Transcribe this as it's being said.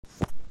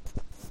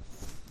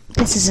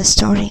This is a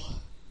story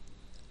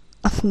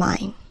of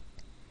mine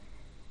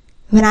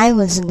when I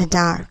was in the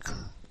dark,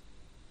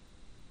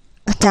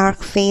 a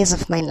dark phase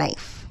of my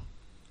life.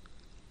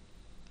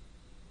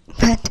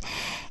 But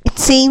it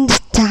seemed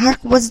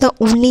dark was the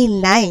only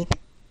light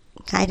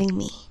guiding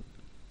me.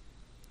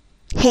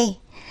 Hey,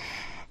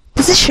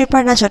 this is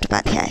Shriparna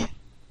Chattopadhyay,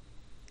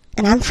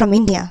 and I'm from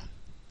India.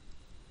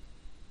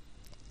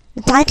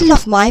 The title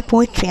of my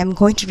poetry I'm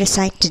going to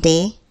recite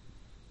today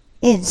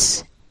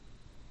is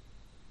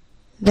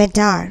Where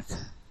Dark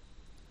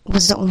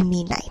Was the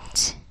Only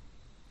Light.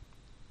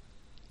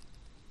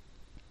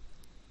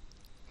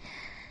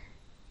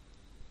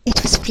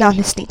 It was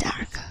flawlessly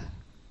dark,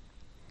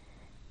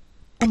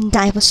 and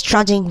I was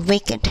trudging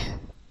wicked.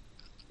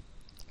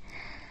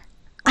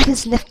 I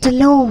was left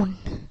alone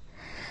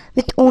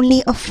with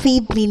only a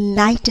feebly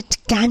lighted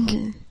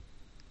candle.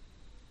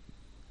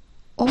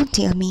 Oh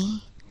dear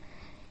me,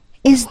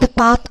 is the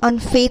path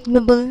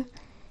unfathomable?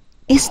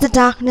 Is the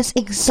darkness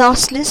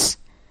exhaustless?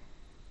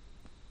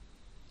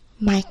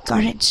 My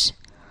courage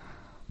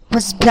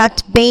was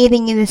blood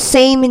bathing in the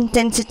same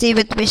intensity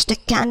with which the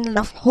candle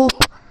of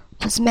hope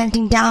was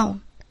melting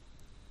down.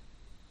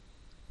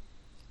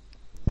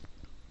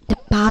 The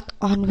path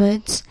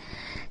onwards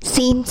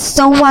seemed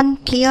so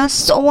unclear,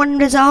 so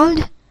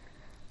unresolved,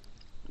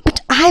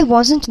 but I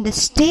wasn't in the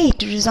state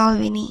to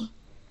resolve any.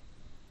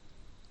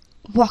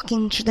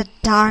 Walking through the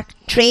dark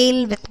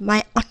trail with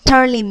my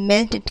utterly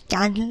melted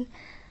candle,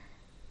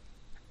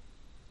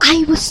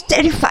 I was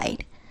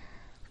terrified.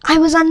 I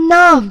was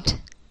unnerved.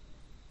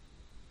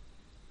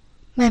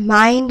 My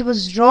mind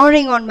was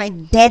roaring on my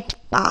dead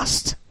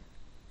past.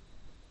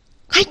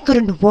 I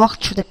couldn't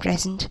walk through the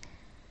present.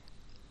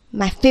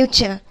 My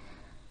future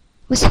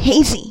was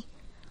hazy,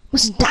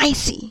 was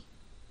dicey.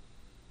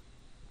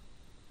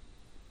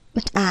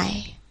 But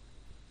I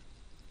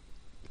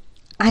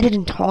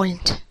didn't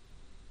halt.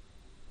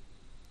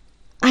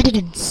 I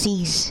didn't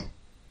cease.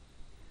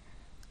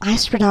 I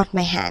spread out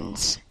my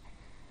hands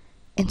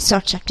in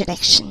search of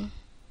direction,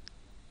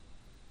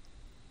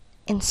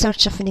 in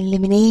search of an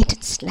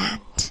illuminated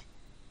slant.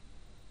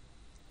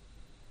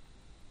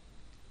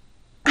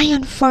 I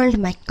unfurled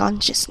my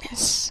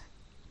consciousness,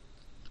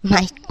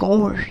 my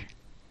core.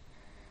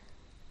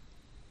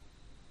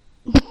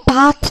 The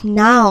path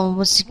now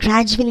was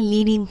gradually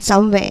leading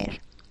somewhere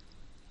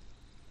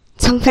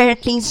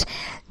at least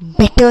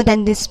better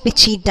than this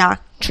pitchy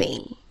dark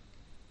trail.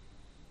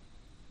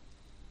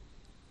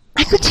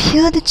 I could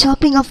hear the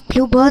chirping of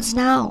bluebirds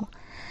now,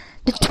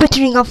 the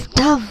twittering of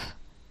dove.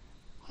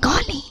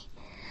 Golly,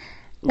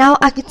 now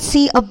I could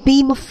see a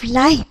beam of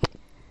light.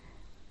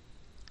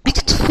 I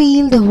could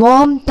feel the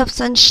warmth of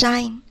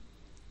sunshine.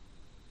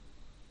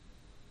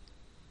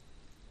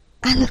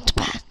 I looked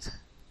back,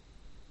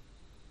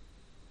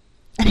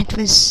 and it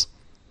was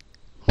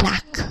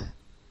black,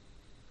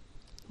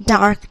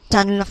 dark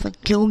tunnel of a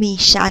gloomy,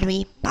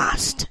 shadowy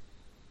past.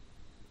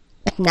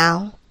 But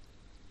now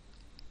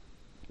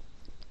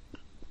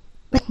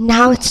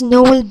it's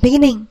novel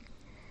beginning.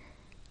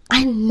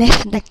 I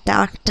left that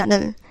dark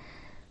tunnel,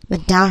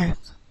 but dark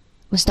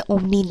was the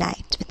only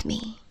light with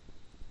me.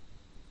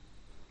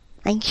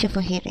 Thank you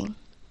for hearing.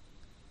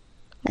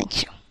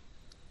 Thank you.